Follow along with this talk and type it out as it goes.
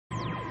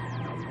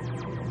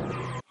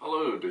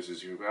this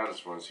is your guy. I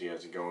just want to see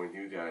how's it going with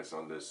you guys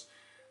on this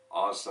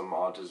awesome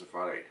Autism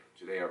Friday.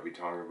 Today I'll be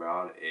talking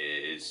about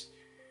is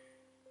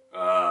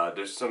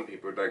there's some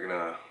people that are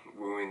gonna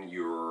ruin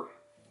your.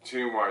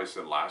 Same what I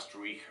said last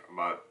week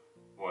about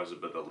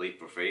about the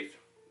leap of faith.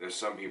 There's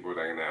some people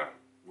that are gonna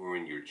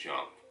ruin your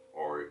jump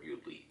or your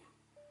leap.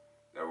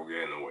 That will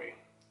get in the way.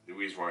 The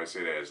reason why I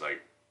say that is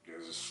like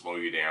just slow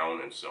you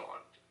down and so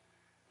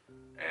on.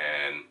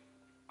 And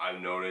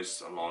I've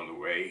noticed along the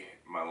way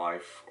in my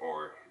life,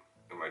 or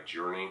in my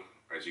journey,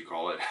 as you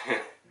call it,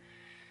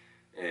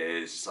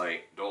 is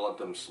like, don't let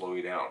them slow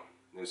you down.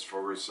 Just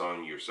focus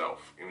on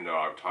yourself. Even though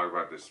I've talked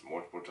about this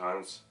multiple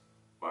times,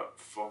 but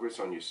focus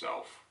on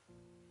yourself.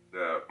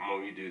 The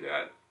more you do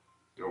that,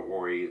 don't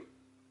worry.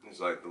 It's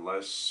like the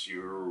less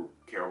you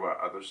care about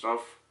other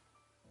stuff.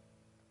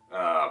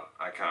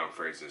 I kind of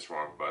phrase this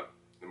wrong, but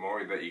the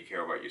more that you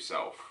care about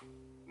yourself,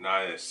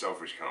 not in a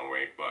selfish kind of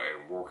way, but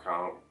in a work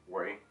kind of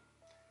way,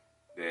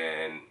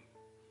 then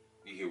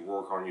you can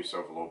work on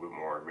yourself a little bit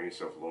more, make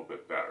yourself a little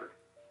bit better,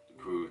 to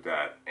prove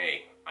that,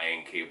 hey, I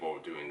am capable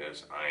of doing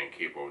this, I am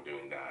capable of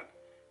doing that,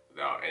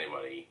 without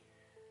anybody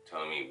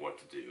telling me what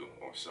to do,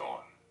 or so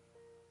on.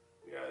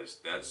 Because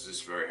that's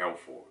just very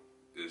helpful,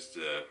 just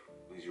to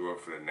lead you up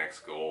for the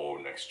next goal,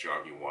 or next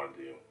job you want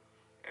to do.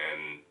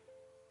 And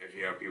if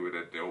you have people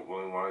that don't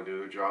really want to do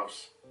their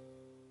jobs,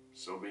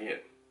 so be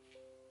it.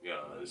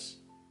 Yeah,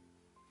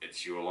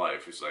 it's your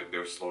life. It's like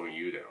they're slowing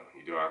you down.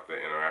 You don't have to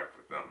interact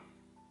with them.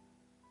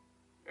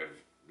 If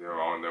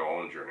they're on their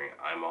own journey,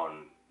 I'm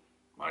on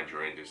my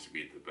journey just to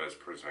be the best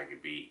person I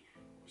could be,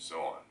 so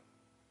on.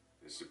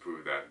 Just to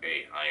prove that,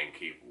 hey, I am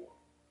capable.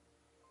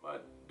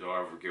 But don't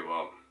ever give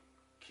up.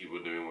 Keep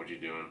on doing what you're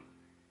doing,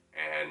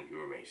 and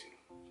you're amazing.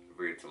 Don't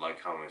forget to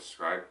like, comment,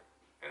 subscribe,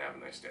 and have a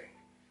nice day.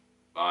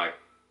 Bye.